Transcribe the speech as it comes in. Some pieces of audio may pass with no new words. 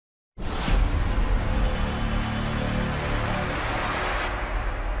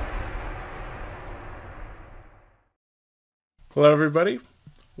Hello everybody,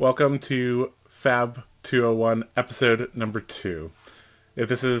 welcome to FAB201 episode number 2. If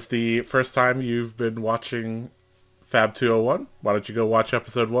this is the first time you've been watching FAB201, why don't you go watch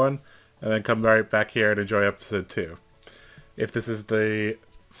episode 1 and then come right back here and enjoy episode 2. If this is the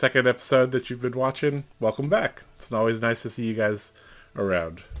second episode that you've been watching, welcome back. It's always nice to see you guys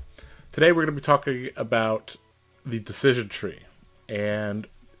around. Today we're going to be talking about the decision tree, and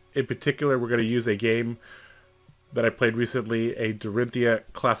in particular we're going to use a game that I played recently, a Dorinthea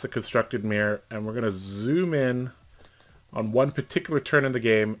classic constructed mirror, and we're going to zoom in on one particular turn in the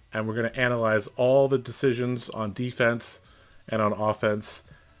game, and we're going to analyze all the decisions on defense and on offense,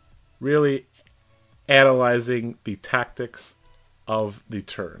 really analyzing the tactics of the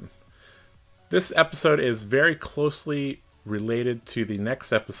turn. This episode is very closely related to the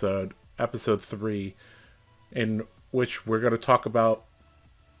next episode, episode 3, in which we're going to talk about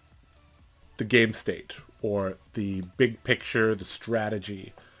the game state, or the big picture, the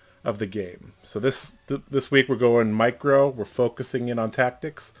strategy of the game. So this week we're going micro, we're focusing in on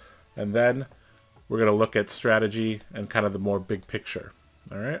tactics, and then we're going to look at strategy and kind of the more big picture.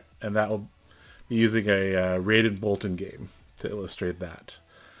 All right? And that will be using a rated Bolton game to illustrate that.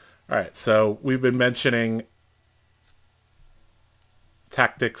 All right, so we've been mentioning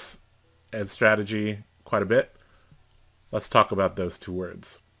tactics and strategy quite a bit. Let's talk about those two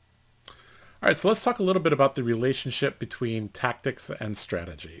words. All right, so let's talk a little bit about the relationship between tactics and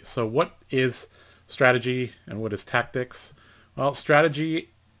strategy. So what is strategy and what is tactics? Well,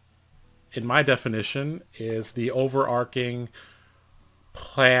 strategy, in my definition, is the overarching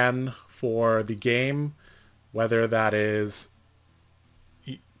plan for the game, whether that is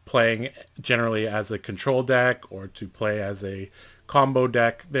playing generally as a control deck or to play as a combo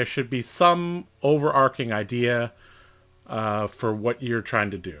deck. There should be some overarching idea for what you're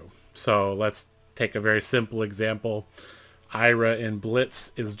trying to do. So let's take a very simple example. Ira in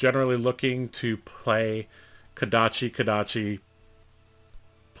Blitz is generally looking to play Kodachi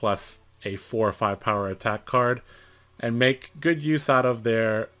plus a 4 or 5 power attack card and make good use out of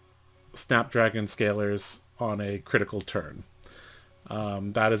their Snapdragon scalers on a critical turn.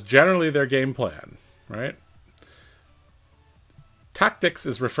 That is generally their game plan, right? Tactics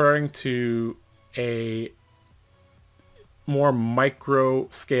is referring to a more micro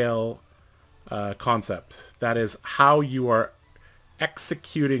scale concept. That is how you are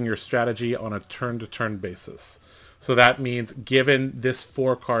executing your strategy on a turn-to-turn basis. So that means, given this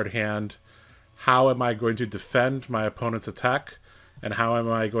 4-card hand, how am I going to defend my opponent's attack, and how am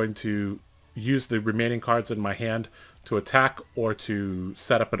I going to use the remaining cards in my hand to attack or to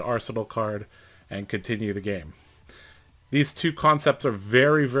set up an arsenal card and continue the game. These two concepts are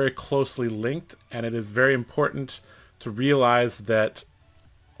very, very closely linked, and it is very important to realize that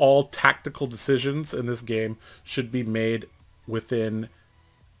all tactical decisions in this game should be made within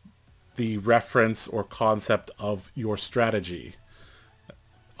the reference or concept of your strategy.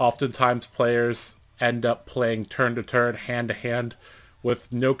 Oftentimes players end up playing turn to turn, hand to hand,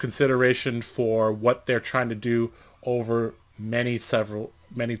 with no consideration for what they're trying to do over many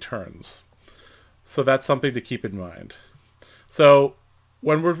turns. So that's something to keep in mind. So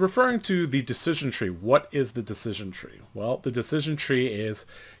when we're referring to the decision tree, what is the decision tree? Well, the decision tree is,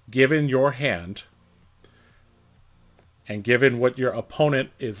 given your hand and given what your opponent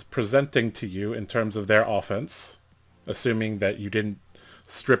is presenting to you in terms of their offense, assuming that you didn't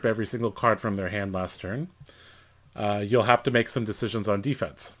strip every single card from their hand last turn, you'll have to make some decisions on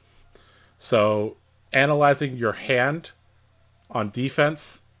defense. So analyzing your hand on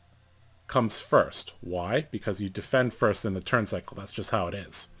defense comes first. Why? Because you defend first in the turn cycle. That's just how it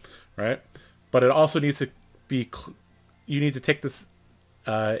is, right? But it also needs to be, you need to take this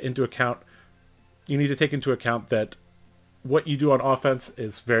into account. You need to take into account that what you do on offense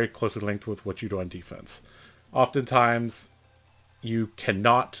is very closely linked with what you do on defense. Oftentimes, you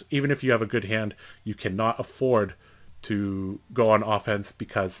cannot, even if you have a good hand, you cannot afford to go on offense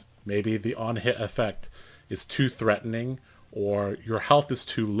because maybe the on-hit effect is too threatening, or your health is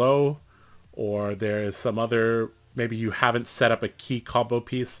too low, or there is some other, maybe you haven't set up a key combo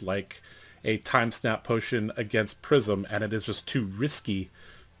piece like a time snap potion against Prism, and it is just too risky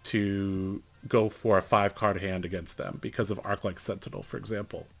to go for a 5-card hand against them because of Arc-like Sentinel, for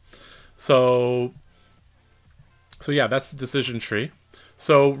example. So yeah, that's the decision tree.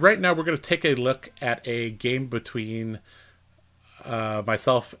 So right now we're going to take a look at a game between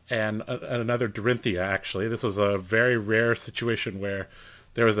myself and another Dorinthea, actually. This was a very rare situation where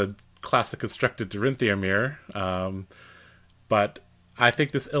there was a classic constructed Dorinthea mirror, but I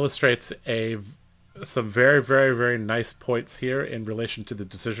think this illustrates some very nice points here in relation to the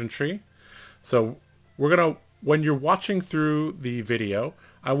decision tree. So we're going to when you're watching through the video,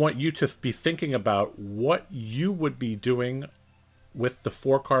 I want you to be thinking about what you would be doing with the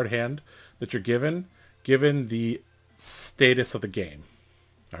 4-card hand that you're given the status of the game.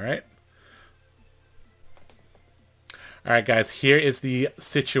 All right? All right, guys, here is the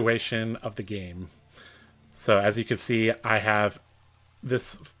situation of the game. So as you can see, I have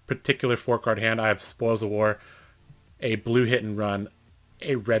this particular 4-card hand. I have Spoils of War, a blue Hit and Run,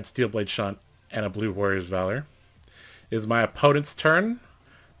 a red Steelblade Shunt, and a blue Warrior's Valor. It is my opponent's turn.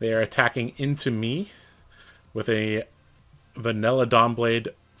 They are attacking into me with a Vanilla Dawnblade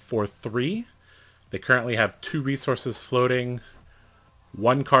for 3. They currently have 2 resources floating,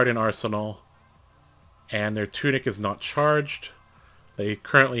 1 card in arsenal, and their tunic is not charged. They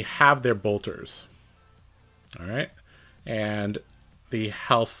currently have their bolters. All right, and the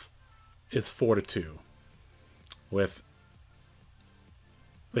health is 4 to 2, with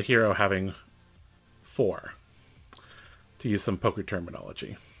the hero having 4, to use some poker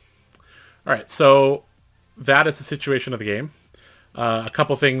terminology. All right, so that is the situation of the game. A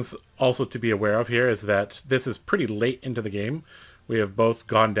couple things also to be aware of here is that this is pretty late into the game. We have both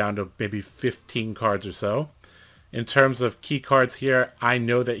gone down to maybe 15 cards or so. In terms of key cards here, I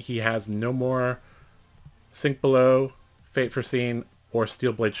know that he has no more Sink Below, Fate Foreseen, or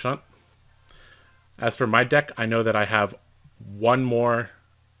Steelblade Shunt. As for my deck, I know that I have 1 more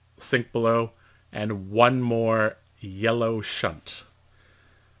Sink Below and 1 more Yellow Shunt.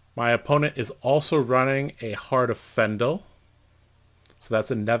 My opponent is also running a Heart of Fendel, so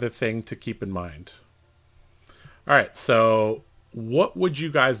that's another thing to keep in mind. All right, so what would you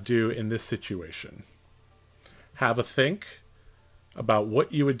guys do in this situation? Have a think about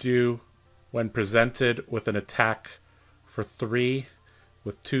what you would do when presented with an attack for 3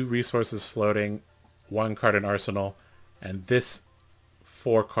 with 2 resources floating, 1 card in arsenal, and this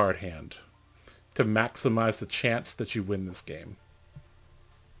 4-card hand to maximize the chance that you win this game.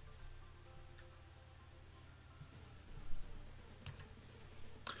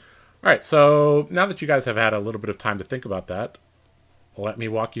 All right, so now that you guys have had a little bit of time to think about that, let me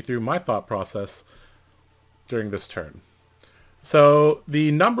walk you through my thought process during this turn. So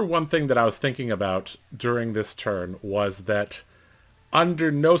the number one thing that I was thinking about during this turn was that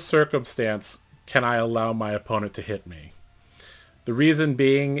under no circumstance can I allow my opponent to hit me. The reason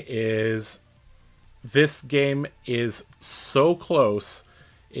being is this game is so close.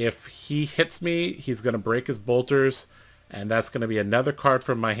 If he hits me, he's going to break his bolters, and that's going to be another card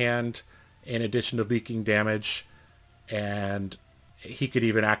from my hand in addition to leaking damage, and he could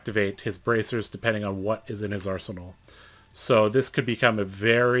even activate his bracers depending on what is in his arsenal. So this could become a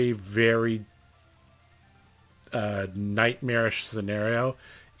very, very nightmarish scenario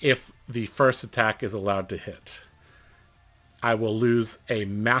if the first attack is allowed to hit. I will lose a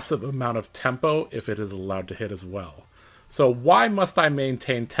massive amount of tempo if it is allowed to hit as well. So why must I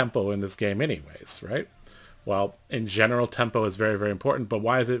maintain tempo in this game anyways, right? Well, in general, tempo is very, very important, but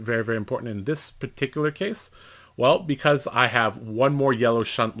why is it very, very important in this particular case? Well, because I have 1 more yellow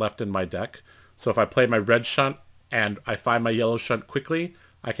shunt left in my deck. So if I play my red shunt and I find my yellow shunt quickly,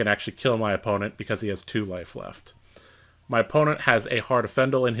 I can actually kill my opponent because he has 2 life left. My opponent has a Heart of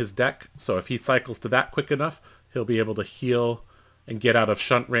Fendel in his deck, so if he cycles to that quick enough, he'll be able to heal and get out of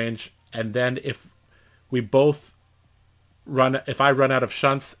shunt range. And then if I run out of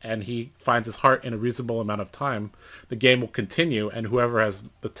shunts and he finds his heart in a reasonable amount of time, the game will continue, and whoever has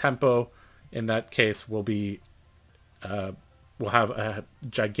the tempo in that case will have a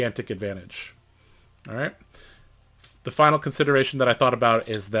gigantic advantage. All right. The final consideration that I thought about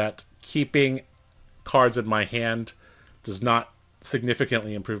is that keeping cards in my hand does not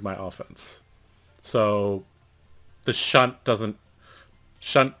significantly improve my offense. So the shunt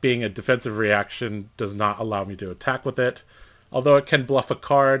being a defensive reaction does not allow me to attack with it. Although it can bluff a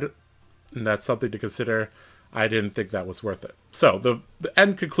card, and that's something to consider, I didn't think that was worth it. So the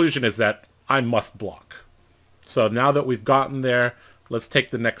end conclusion is that I must block. So now that we've gotten there, let's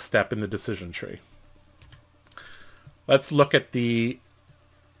take the next step in the decision tree. Let's look at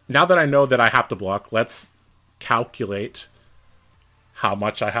now that I know that I have to block, let's calculate how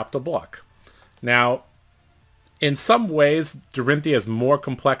much I have to block. Now, in some ways, Dorinthea is more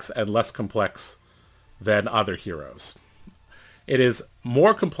complex and less complex than other heroes. It is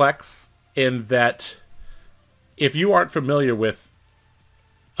more complex in that if you aren't familiar with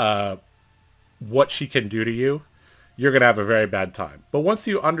what she can do to you, you're going to have a very bad time. But once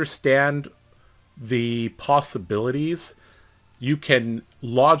you understand the possibilities, you can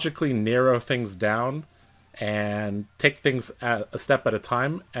logically narrow things down and take things a step at a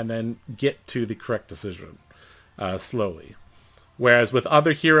time and then get to the correct decision slowly. Whereas with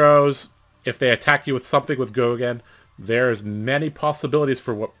other heroes, if they attack you with something with go again, there's many possibilities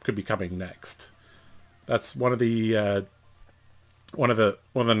for what could be coming next. That's one of the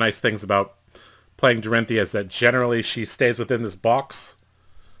nice things about playing Dorinthea is that generally she stays within this box,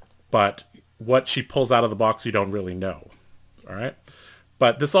 but what she pulls out of the box you don't really know. All right,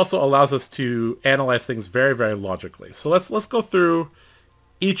 but this also allows us to analyze things very, very logically. So let's go through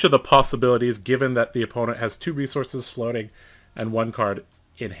each of the possibilities, given that the opponent has 2 resources floating and 1 card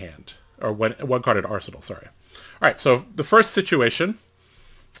in hand, or one card in arsenal. Sorry. All right, so the first situation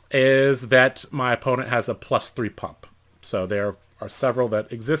is that my opponent has a +3 pump. So there are several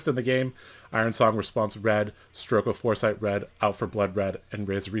that exist in the game: Iron Song Response red, Stroke of Foresight red, Out for Blood red, and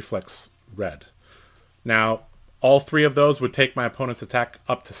Raise Reflex red. Now, all 3 of those would take my opponent's attack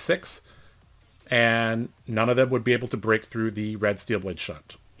up to 6, and none of them would be able to break through the red Steelblade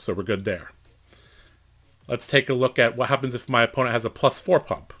Shunt. So we're good there. Let's take a look at what happens if my opponent has a +4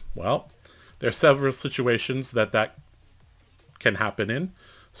 pump. Well, there are several situations that can happen in.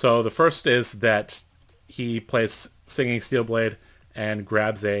 So the first is that he plays Singing Steelblade and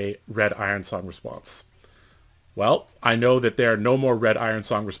grabs a red Iron Song response. Well, I know that there are no more red Iron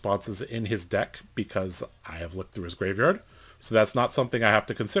Song responses in his deck because I have looked through his graveyard. So that's not something I have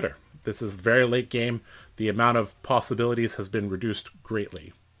to consider. This is very late game. The amount of possibilities has been reduced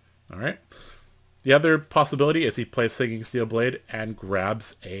greatly. All right. The other possibility is he plays Singing Steelblade and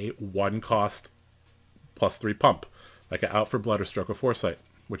grabs a 1-cost +3 pump, like an Out for Blood or Stroke of Foresight,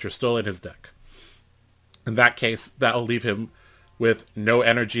 which are still in his deck. In that case, that will leave him with no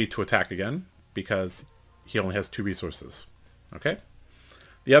energy to attack again because he only has 2 resources. Okay?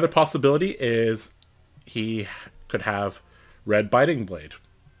 The other possibility is he could have red Biting Blade.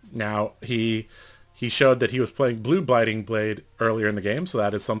 Now, he showed that he was playing blue Biting Blade earlier in the game, so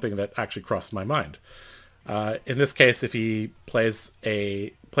that is something that actually crossed my mind. In this case, if he plays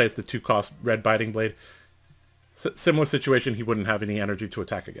the 2-cost red Biting Blade, similar situation, he wouldn't have any energy to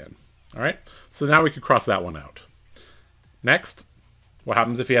attack again. All right, so now we could cross that one out. Next, what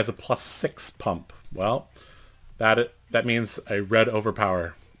happens if he has a +6 pump? Well, that means a red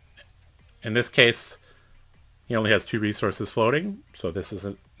Overpower. In this case, he only has 2 resources floating, so this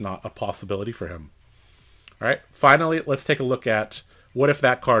is not a possibility for him. All right, finally, let's take a look at what if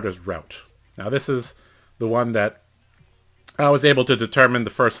that card is Rout. Now, this is the one that I was able to determine the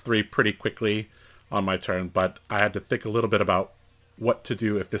first 3 pretty quickly on my turn, but I had to think a little bit about what to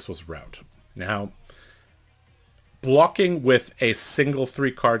do if this was Rout. Now, blocking with a single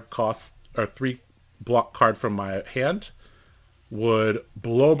 3-card cost or 3 block card from my hand would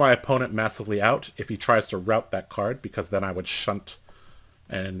blow my opponent massively out if he tries to route that card, because then I would shunt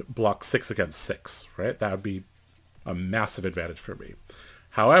and block 6 against 6, right? That would be a massive advantage for me.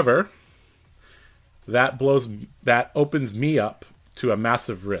 However, that opens me up to a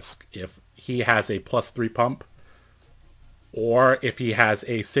massive risk if he has a +3 pump, or if he has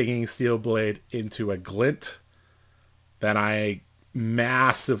a Singing Steelblade into a Glint, then I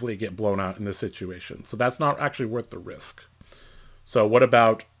massively get blown out in this situation. So that's not actually worth the risk. So what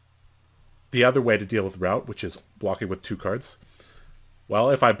about the other way to deal with Rout, which is blocking with 2 cards? Well,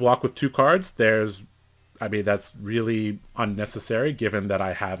 if I block with 2 cards, that's really unnecessary given that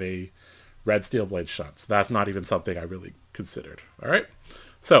I have a red Steelblade Shunt. So that's not even something I really considered. All right.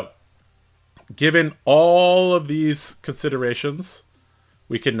 So given all of these considerations,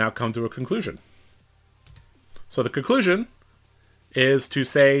 we can now come to a conclusion. So the conclusion is to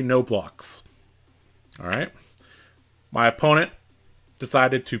say no blocks. All right. My opponent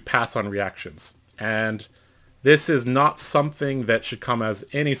decided to pass on reactions, and this is not something that should come as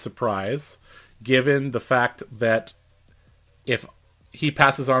any surprise, given the fact that if he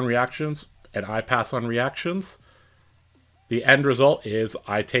passes on reactions and I pass on reactions, the end result is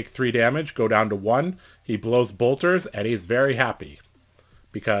I take 3 damage, go down to 1, he blows bolters, and he's very happy.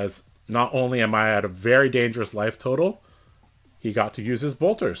 Because not only am I at a very dangerous life total, he got to use his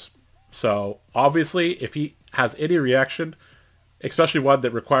bolters. So obviously, if he has any reaction, especially one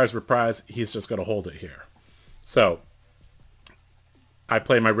that requires reprise, he's just going to hold it here. So I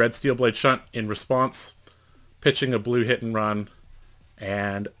play my red Steelblade Shunt in response, pitching a blue hit and run,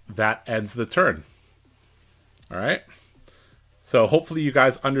 and that ends the turn. All right. So hopefully you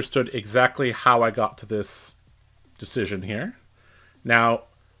guys understood exactly how I got to this decision here. Now,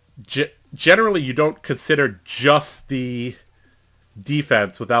 generally you don't consider just the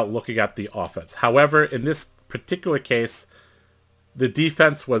defense without looking at the offense. However, in this particular case, the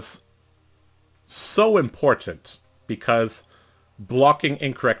defense was so important because blocking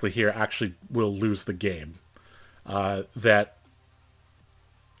incorrectly here actually will lose the game. That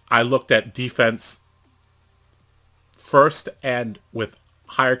I looked at defense first and with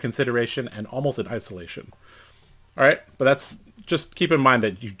higher consideration and almost in isolation. All right, but that's just keep in mind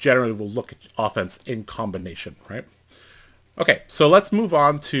that you generally will look at offense in combination, right? Okay, so let's move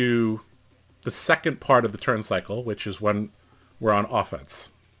on to the second part of the turn cycle, which is when we're on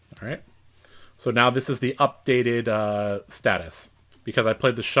offense. All right, so now this is the updated status. Because I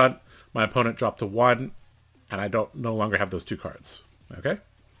played the shunt, my opponent dropped to 1, and I no longer have those 2 cards. Okay,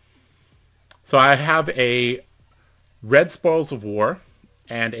 so I have a red Spoils of War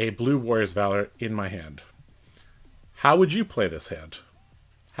and a blue Warrior's Valor in my hand. How would you play this hand?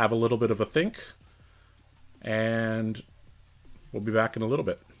 Have a little bit of a think, and we'll be back in a little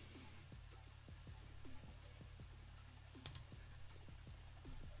bit.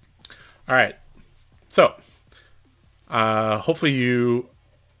 All right, so hopefully you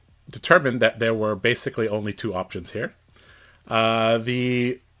determined that there were basically only 2 options here.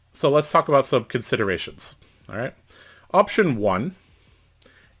 So let's talk about some considerations. All right, option 1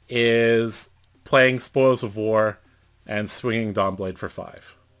 is playing Spoils of War and swinging Dawnblade for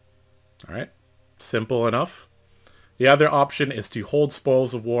 5. All right, simple enough. The other option is to hold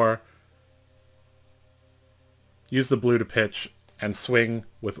Spoils of War, use the blue to pitch, and swing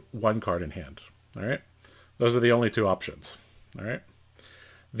with 1 card in hand. All right, those are the only 2 options. All right,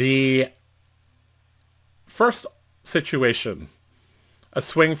 the first situation, a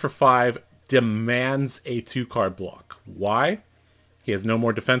swing for 5 demands a 2-card block. Why? He has no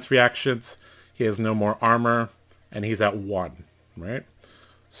more defense reactions, he has no more armor, and he's at 1, right?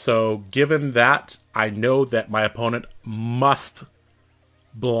 So given that, I know that my opponent must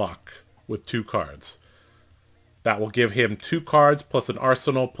block with 2 cards. That will give him 2 cards plus an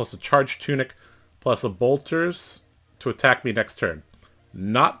arsenal plus a charged tunic plus a bolters to attack me next turn.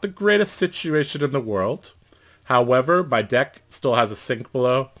 Not the greatest situation in the world. However, my deck still has a sink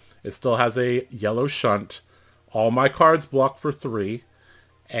below. It still has a yellow shunt. All my cards block for 3.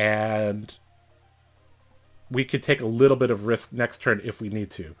 And we could take a little bit of risk next turn if we need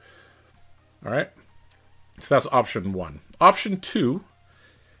to. All right. So that's option 1. Option 2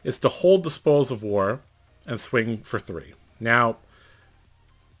 is to hold the Spoils of War and swing for 3. Now,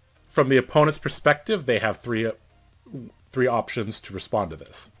 from the opponent's perspective, they have three options to respond to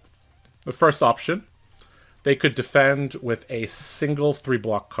this. The first option, they could defend with a single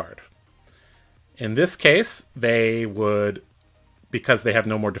 3-block card. In this case, they would, because they have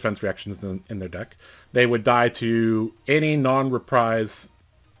no more defense reactions in their deck, they would die to any non-reprise.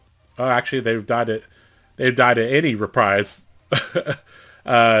 Oh, actually, they would die to any reprise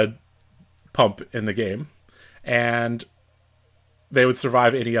pump in the game, and they would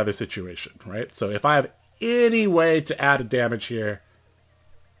survive any other situation, right? So if I have any way to add a damage here,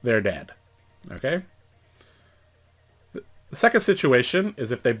 they're dead. Okay. The second situation is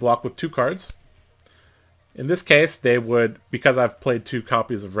if they block with 2 cards. In this case, they would, because I've played 2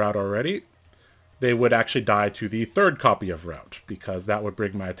 copies of Route already, they would actually die to the 3rd copy of Route, because that would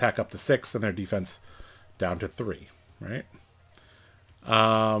bring my attack up to 6 and their defense down to 3, right?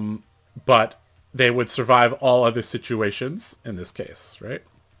 But they would survive all other situations in this case, right?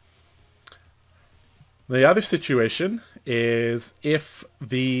 The other situation is if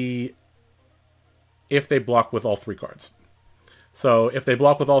they block with all 3 cards. So if they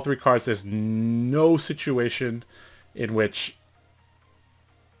block with all 3 cards, there's no situation in which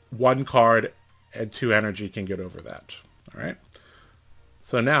 1 card and 2 energy can get over that. All right.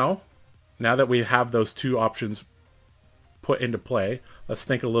 So now that we have those 2 options put into play, let's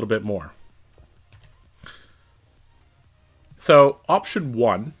think a little bit more. So option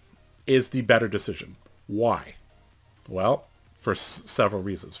 1 is the better decision. Why? Well, for several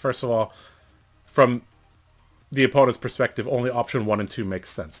reasons. First of all, from the opponent's perspective, only option 1 and 2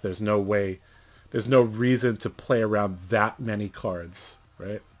 makes sense. There's no reason to play around that many cards,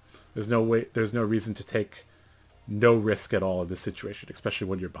 right? There's no reason to take no risk at all in this situation, especially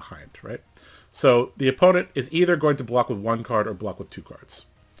when you're behind, right? So the opponent is either going to block with 1 card or block with 2 cards.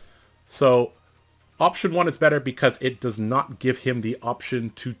 So option 1 is better because it does not give him the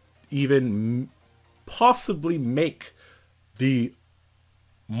option to even possibly make the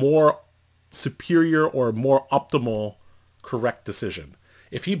more superior or more optimal correct decision.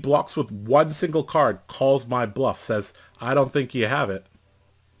 If he blocks with 1 single card, calls my bluff, says, I don't think you have it,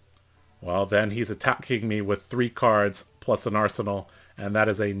 well, then he's attacking me with 3 cards plus an arsenal, and that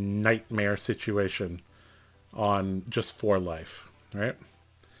is a nightmare situation on just 4 life, right?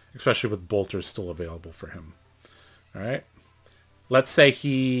 Especially with bolters still available for him. All right. Let's say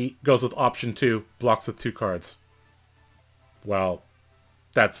he goes with option 2, blocks with 2 cards. Well,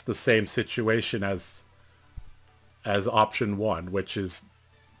 that's the same situation as option 1, which is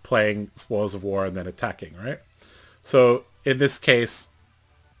playing Spoils of War and then attacking, right? So in this case,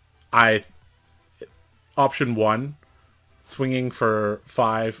 Option 1, swinging for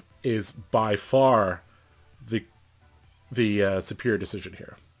 5, is by far the superior decision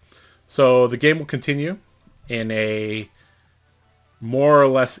here. So the game will continue in a more or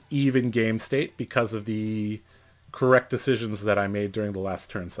less even game state because of the correct decisions that I made during the last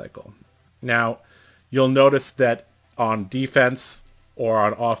turn cycle. Now, you'll notice that on defense or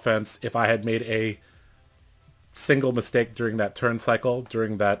on offense, if I had made a single mistake during that turn cycle,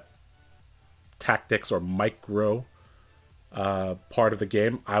 during that tactics or micro part of the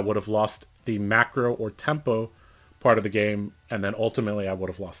game, I would have lost the macro or tempo part of the game, and then ultimately I would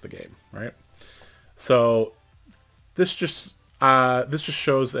have lost the game, right? So this just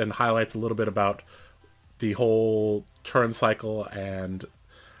shows and highlights a little bit about the whole turn cycle, and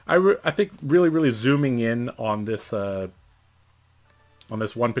I think really zooming in on this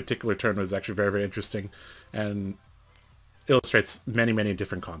one particular turn was actually very interesting and illustrates many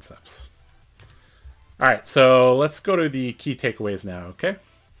different concepts. All right, so let's go to the key takeaways now, okay?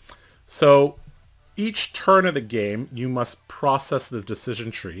 So each turn of the game, you must process the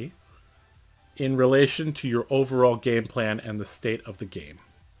decision tree in relation to your overall game plan and the state of the game.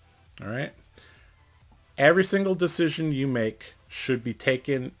 All right? Every single decision you make should be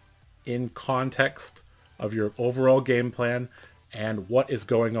taken in context of your overall game plan and what is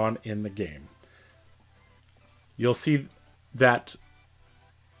going on in the game. You'll see that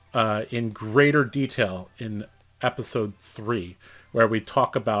in greater detail in episode 3, where we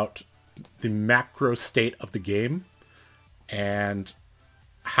talk about the macro state of the game and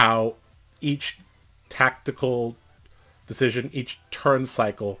how each tactical decision, each turn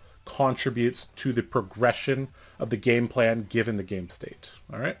cycle contributes to the progression of the game plan given the game state.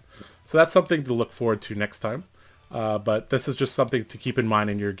 All right. So that's something to look forward to next time. But this is just something to keep in mind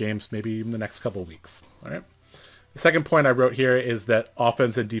in your games, maybe even the next couple of weeks. All right. The second point I wrote here is that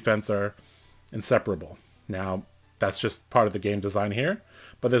offense and defense are inseparable. Now, that's just part of the game design here.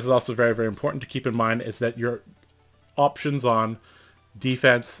 But this is also very important to keep in mind, is that your options on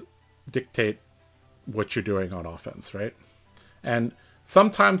defense dictate what you're doing on offense, right? And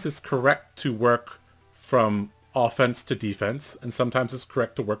sometimes it's correct to work from offense to defense, and sometimes it's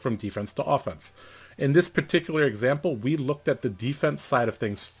correct to work from defense to offense. In this particular example, we looked at the defense side of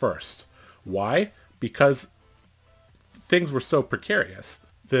things first. Why? Because things were so precarious.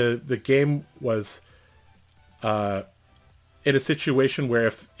 The game was in a situation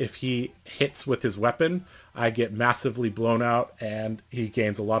where if he hits with his weapon, I get massively blown out and he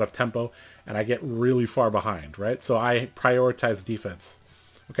gains a lot of tempo and I get really far behind, right? So I prioritize defense.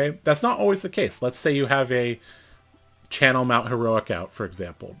 Okay, that's not always the case. Let's say you have a channel mount heroic out, for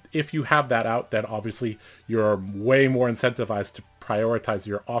example. If you have that out, then obviously you're way more incentivized to prioritize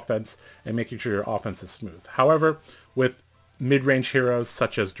your offense and making sure your offense is smooth. However, with mid-range heroes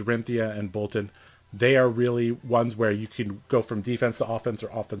such as Dorinthea and Bolton, they are really ones where you can go from defense to offense or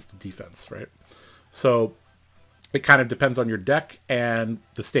offense to defense, right? So it kind of depends on your deck and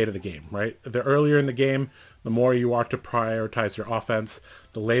the state of the game, right? The earlier in the game, the more you are to prioritize your offense.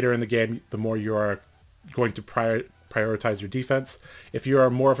 The later in the game, the more you are going to prioritize your defense. If you are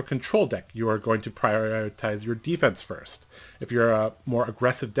more of a control deck, you are going to prioritize your defense first. If you're a more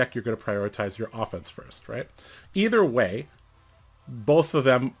aggressive deck, you're going to prioritize your offense first, right? Either way, both of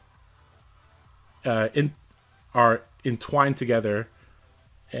them are entwined together,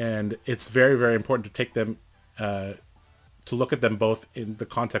 and it's very important to take them to look at them both in the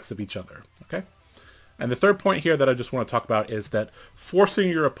context of each other. Okay, and the third point here that I just want to talk about is that forcing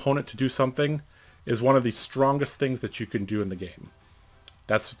your opponent to do something is one of the strongest things that you can do in the game.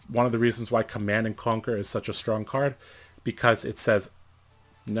 That's one of the reasons why Command and Conquer is such a strong card, because it says,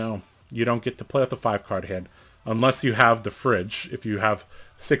 no, you don't get to play with a 5-card hand unless you have the fridge. If you have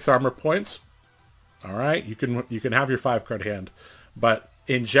 6 armor points, all right, you can have your 5-card hand, but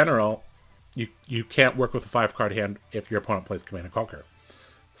in general, you can't work with a 5-card hand if your opponent plays Command and Conquer.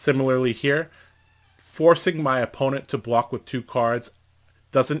 Similarly here, forcing my opponent to block with 2 cards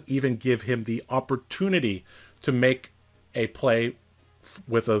doesn't even give him the opportunity to make a play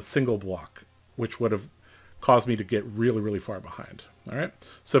with a single block, which would have caused me to get really far behind. All right,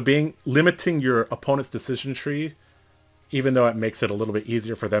 so limiting your opponent's decision tree, even though it makes it a little bit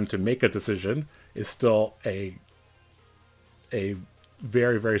easier for them to make a decision, is still a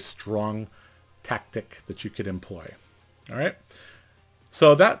very strong tactic that you could employ. All right,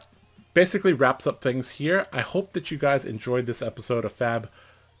 so that basically wraps up things here. I hope that you guys enjoyed this episode of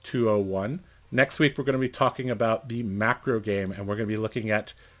FAB201. Next week, we're going to be talking about the macro game, and we're going to be looking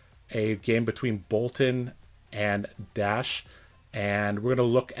at a game between Bolton and Dash, and we're going to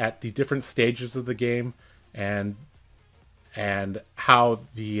look at the different stages of the game and and how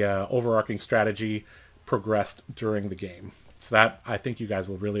the overarching strategy progressed during the game. So that, I think you guys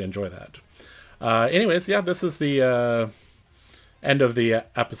will really enjoy that. Anyways, yeah, this is the end of the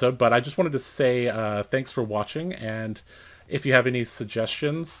episode, but I just wanted to say thanks for watching, and if you have any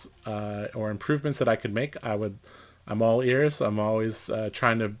suggestions or improvements that I could make, I'm all ears. I'm always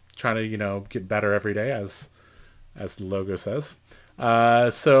trying to get better every day, as the logo says.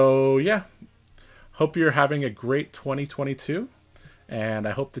 So yeah, hope you're having a great 2022, and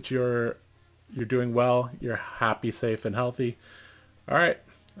I hope that you're doing well, you're happy, safe, and healthy. All right,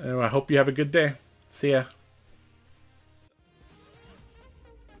 and I hope you have a good day. See ya.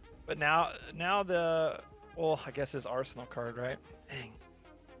 But now well, I guess his Arsenal card, right? Dang.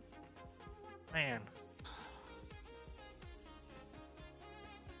 Man.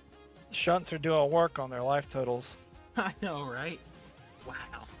 Shunts are doing work on their life totals. I know, right? Wow.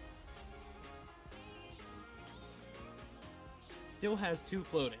 Still has 2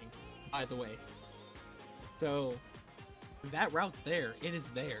 floating, by the way. So, that route's there. It is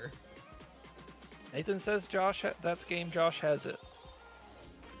there. Nathan says that's game Josh has it.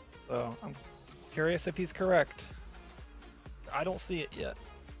 So, I'm curious if he's correct. I don't see it yet.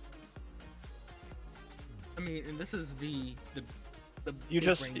 I mean, and this is the you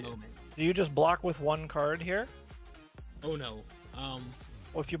big brain moment. Do you just block with 1 card here? Oh no.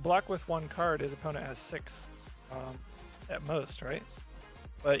 Well, if you block with 1 card, his opponent has 6 at most, right?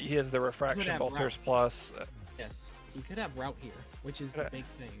 But he has the Refraction Bolters plus. Yes, you could have route here, which is the big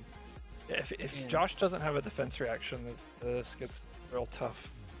thing. Yeah, if Josh doesn't have a defense reaction, this gets real tough.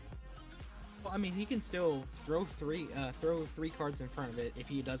 Well, I mean, he can still throw three cards in front of it if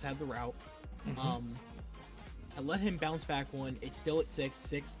he does have the route. And let him bounce back 1. It's still at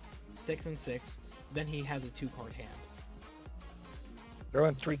 6, and 6. Then he has a 2-card hand.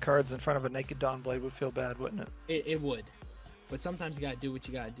 Throwing 3 cards in front of a Naked Dawnblade would feel bad, wouldn't it? It would. But sometimes you gotta do what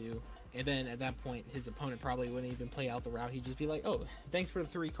you gotta do. And then at that point, his opponent probably wouldn't even play out the route. He'd just be like, oh, thanks for the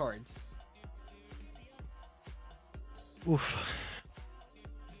 3 cards. Oof.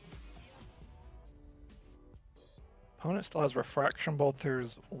 Opponent still has Refraction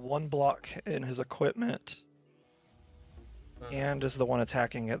Bolters, 1 block in his equipment, and is the one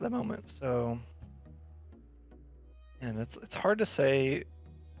attacking at the moment. So, and it's hard to say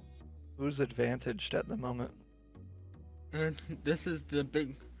who's advantaged at the moment. And this is the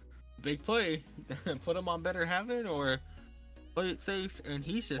big play. Put him on Better Habit or play it safe, and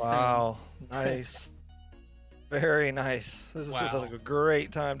he's just wow, nice, very nice. This is just like a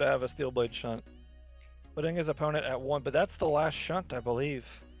great time to have a Steelblade Shunt. Putting his opponent at 1, but that's the last Shunt, I believe,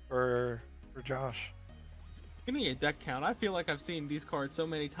 for Josh. Give me a deck count. I feel like I've seen these cards so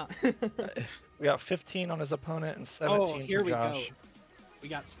many times. We got 15 on his opponent and 17 oh, here for we Josh. go. We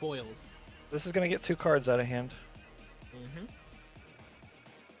got spoils. This is gonna get 2 cards out of hand. Mm-hmm.